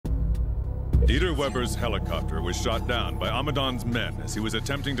Dieter Weber's helicopter was shot down by Amadon's men as he was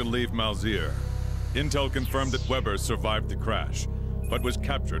attempting to leave Malzir. Intel confirmed that Weber survived the crash, but was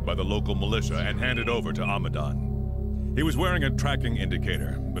captured by the local militia and handed over to Amadon. He was wearing a tracking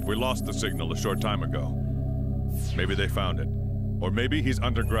indicator, but we lost the signal a short time ago. Maybe they found it, or maybe he's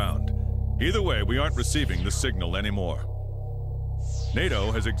underground. Either way, we aren't receiving the signal anymore.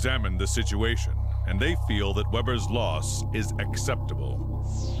 NATO has examined the situation, and they feel that Weber's loss is acceptable.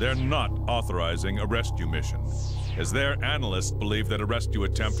 They're not authorizing a rescue mission, as their analysts believe that a rescue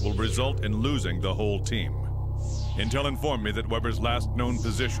attempt will result in losing the whole team. Intel informed me that Weber's last known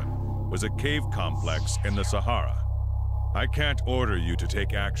position was a cave complex in the Sahara. I can't order you to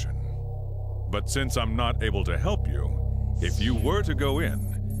take action, but since I'm not able to help you, if you were to go in,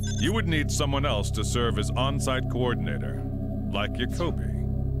 you would need someone else to serve as on-site coordinator, like Jacoby.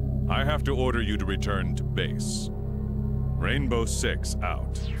 I have to order you to return to base. Rainbow 6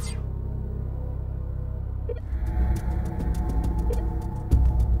 out.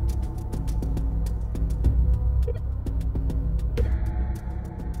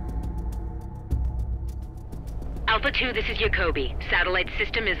 Alpha 2, this is Jacoby. Satellite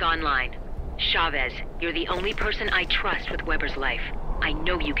system is online. Chavez, you're the only person I trust with Weber's life. I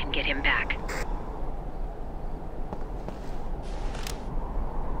know you can get him back.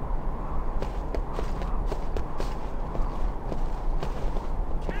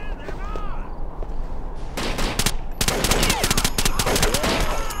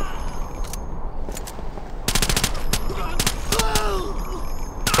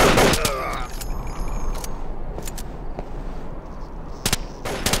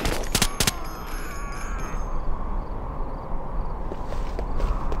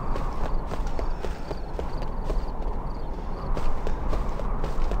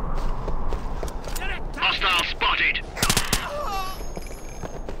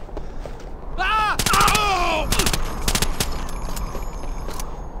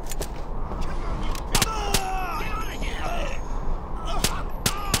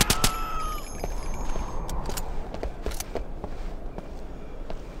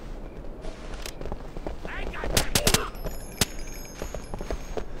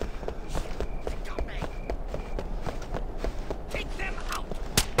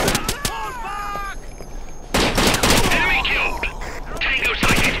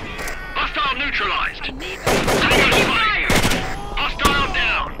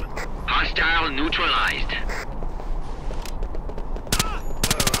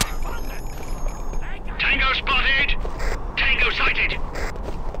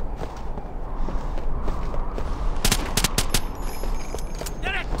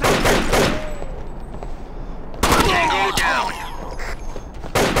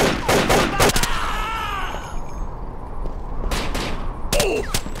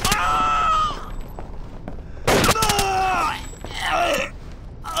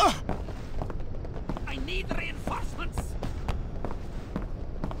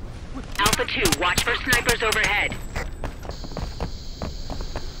 Alpha 2, watch for snipers overhead.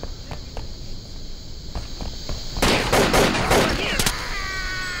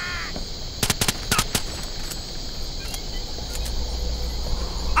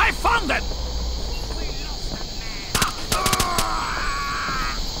 I found them!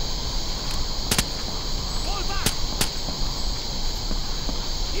 Fall back!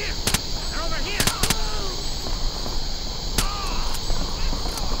 Here! They're over here!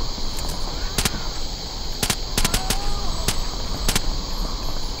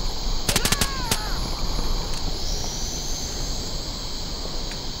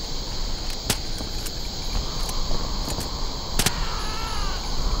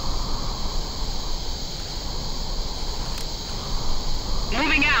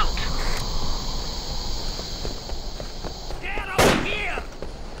 Moving out! Get over here!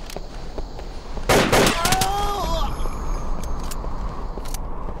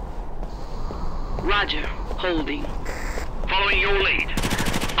 Roger, holding. Following your lead.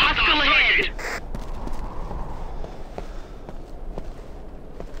 Hostile ahead!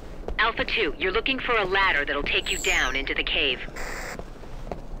 Alpha 2, you're looking for a ladder that'll take you down into the cave.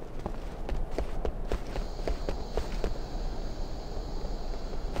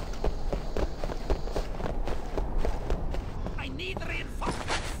 I need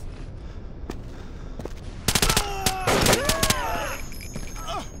reinforcements!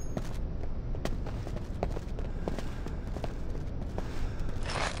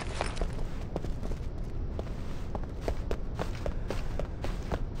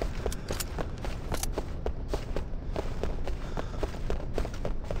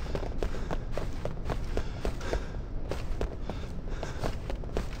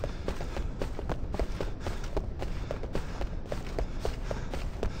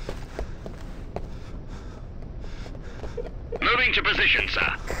 into position,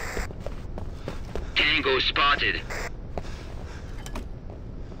 sir. Tango spotted.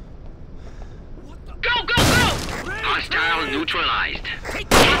 Go, go, go! Hostile neutralized.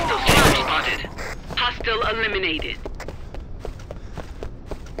 Hostile spotted. Hostile eliminated.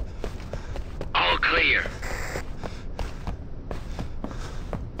 All clear.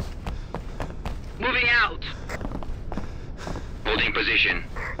 Moving out. Holding position.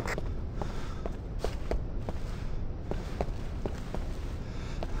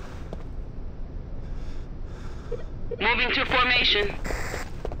 Moving to formation.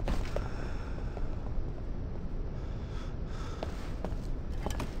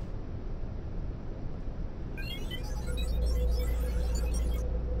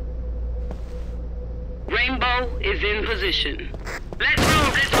 Rainbow is in position. Let's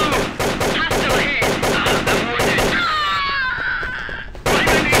move, let's move. Hostile ahead. I'm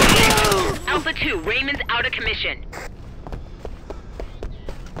wounded. Alpha 2, Raymond's out of commission.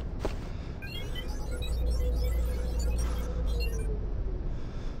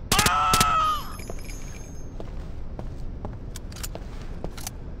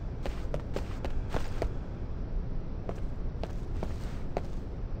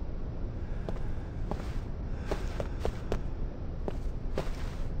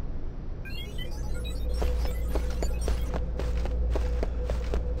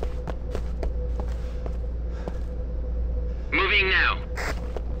 Moving now.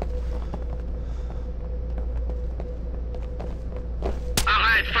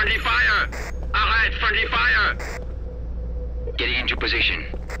 Alright, friendly fire! Alright, friendly fire! Getting into position.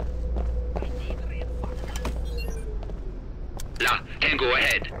 La, Tango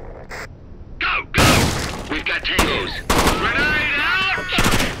ahead. Go, go! We've got tangos. Grenade out!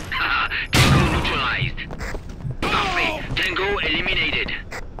 Tango neutralized. Copy. Tango eliminated.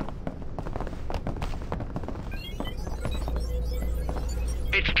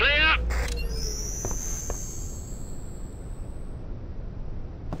 It's clear!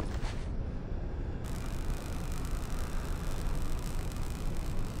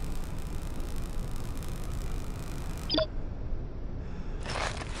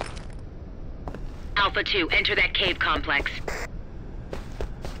 Alpha 2, enter that cave complex.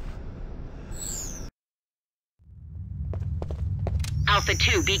 Alpha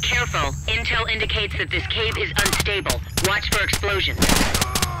 2, be careful. Intel indicates that this cave is unstable. Watch for explosions.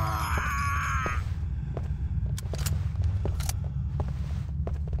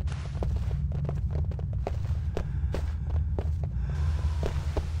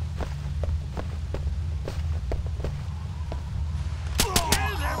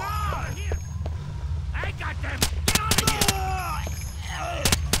 I got them! Get out of here!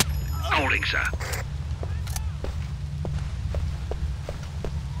 Holding, sir.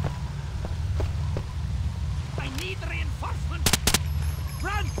 I need reinforcements!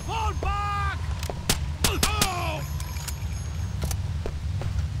 Run! Fall back! Oh!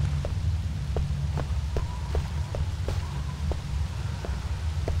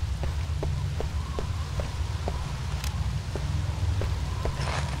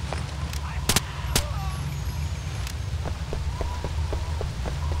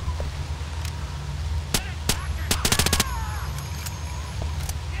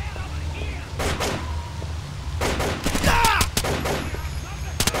 Get over here!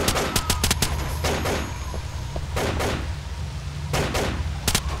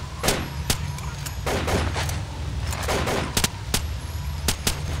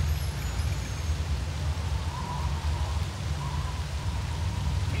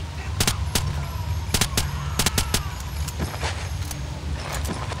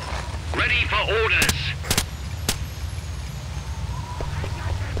 Ready for orders.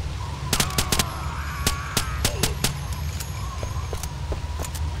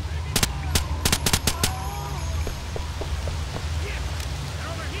 They're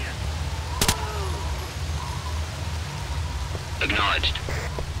over here! Acknowledged.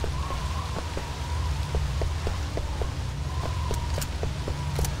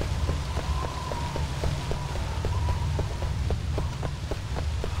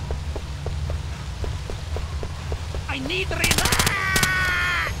 I need reinforcements!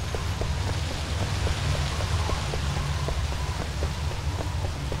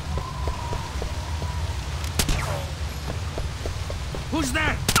 Who's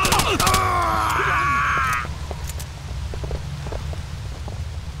there?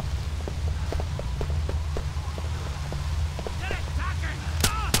 They're attacking!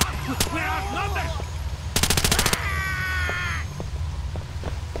 We're outnumbered!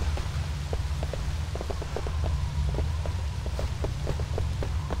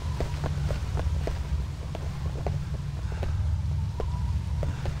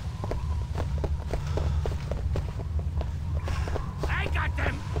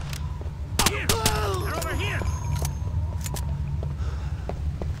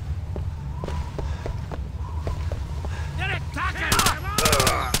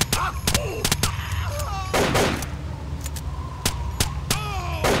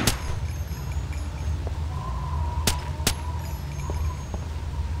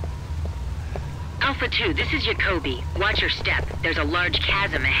 Alpha 2, this is Jacoby. Watch your step. There's a large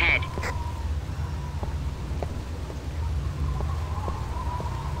chasm ahead.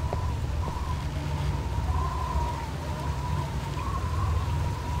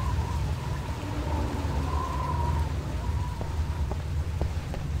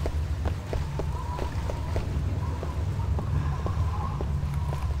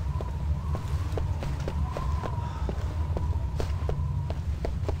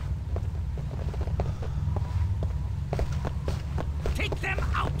 Take them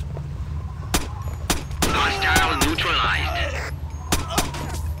out! Hostile neutralized.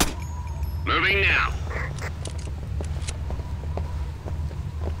 Moving now.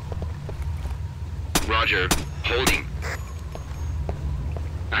 Roger. Holding.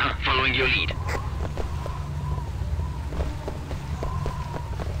 Following your lead.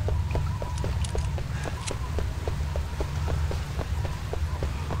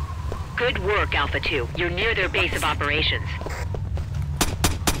 Good work, Alpha 2. You're near their base of operations.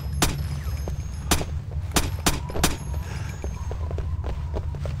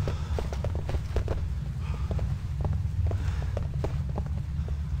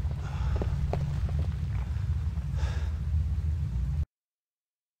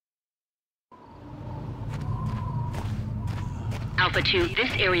 Alpha 2,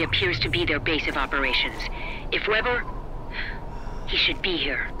 this area appears to be their base of operations. If Weber... he should be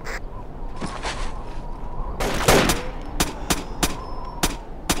here.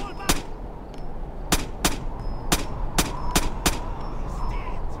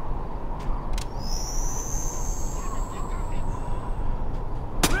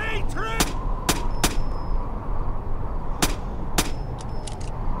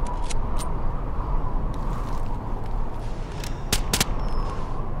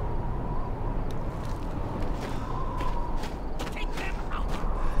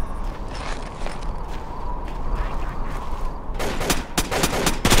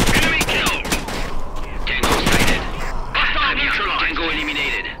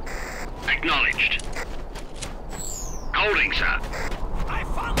 Acknowledged. Holding, sir. I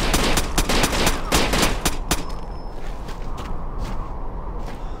found them!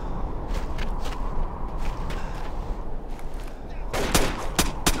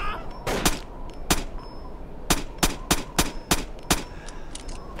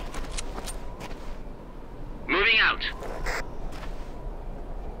 Moving out.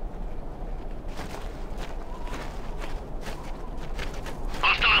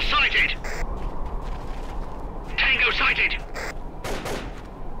 Hostile sighted! Tango sighted!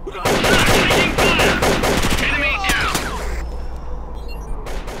 Taking fire! Enemy down!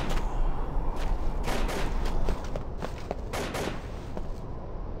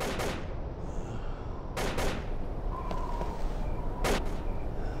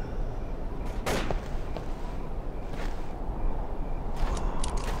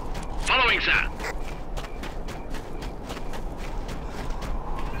 Following, sir.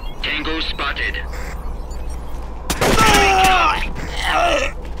 Tango spotted.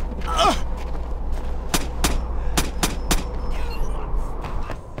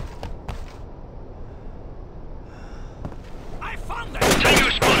 I found them! Tango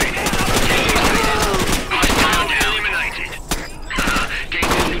spotted. Tango sighted. Hostile eliminated.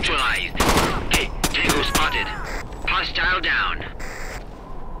 Tango neutralized. Tango spotted. Hostile down.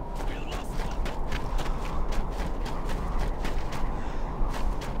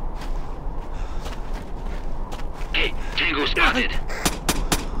 Tango spotted.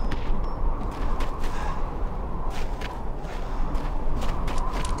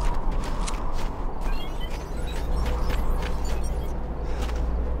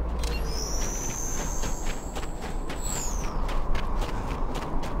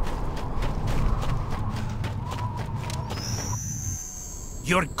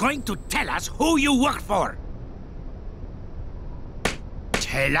 You're going to tell us who you work for!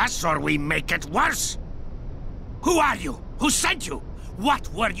 Tell us or we make it worse! Who are you? Who sent you? What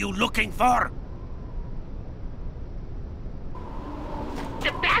were you looking for?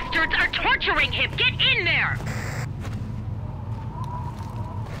 The bastards are torturing him! Get in there!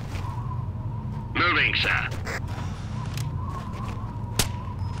 Moving, sir.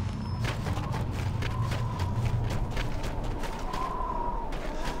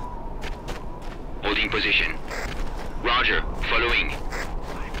 Holding position. Roger. Following.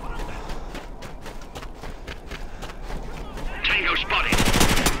 Tango spotted.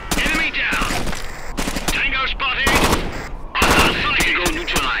 Enemy down. Tango spotted. Tango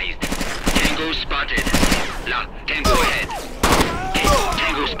neutralized. Tango spotted. Tango ahead.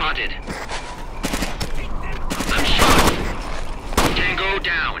 Tango spotted. I'm shot. Tango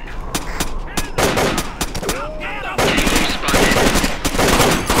down.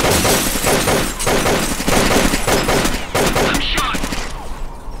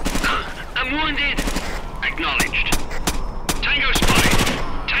 I'm wounded. Acknowledged. Tango spotted.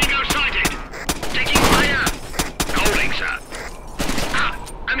 Tango sighted. Taking fire. Holding, sir. Ah,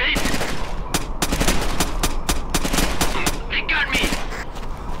 I'm hit. They got me.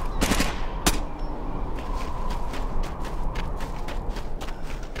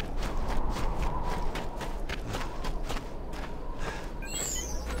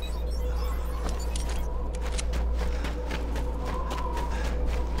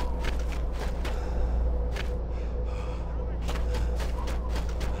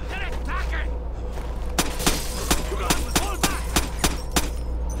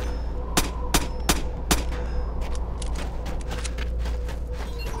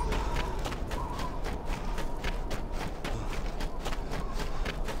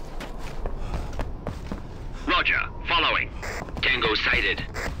 Roger, following. Tango sighted.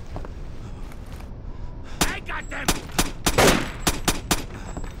 I got them!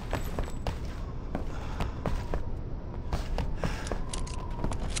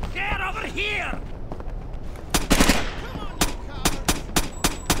 Get over here!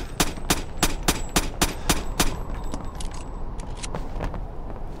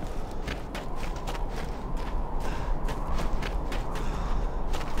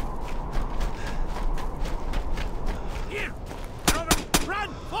 Here! Over! Run!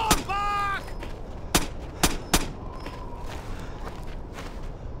 Fall back!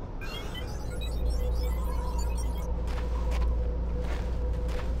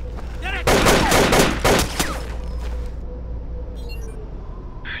 Get it!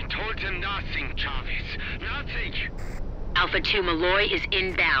 I told him nothing, Chavez. Nothing. Alpha 2, Malloy is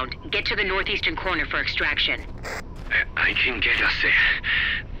inbound. Get to the northeastern corner for extraction. I can get us there.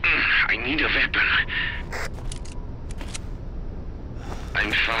 I need a weapon.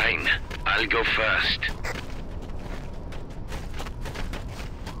 I'm fine. I'll go first.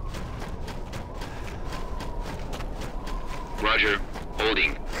 Roger.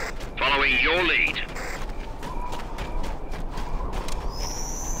 Holding. Following your lead.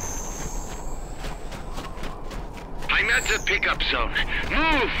 I'm at the pickup zone.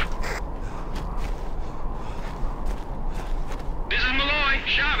 Move! This is Malloy.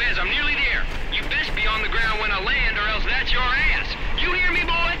 Chavez, I'm nearly there. You best be on the ground when I land, or else that's your ass. You hear me,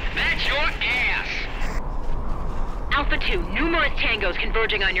 boy? That's your ass. Alpha 2, numerous tangos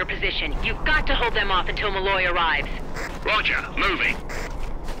converging on your position. You've got to hold them off until Malloy arrives. Roger, moving.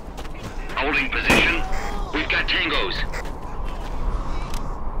 Holding position. We've got tangos.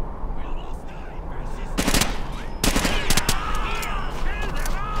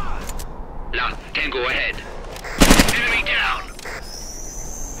 La, tango ahead. Enemy down.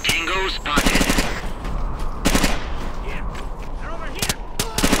 Tango spotted.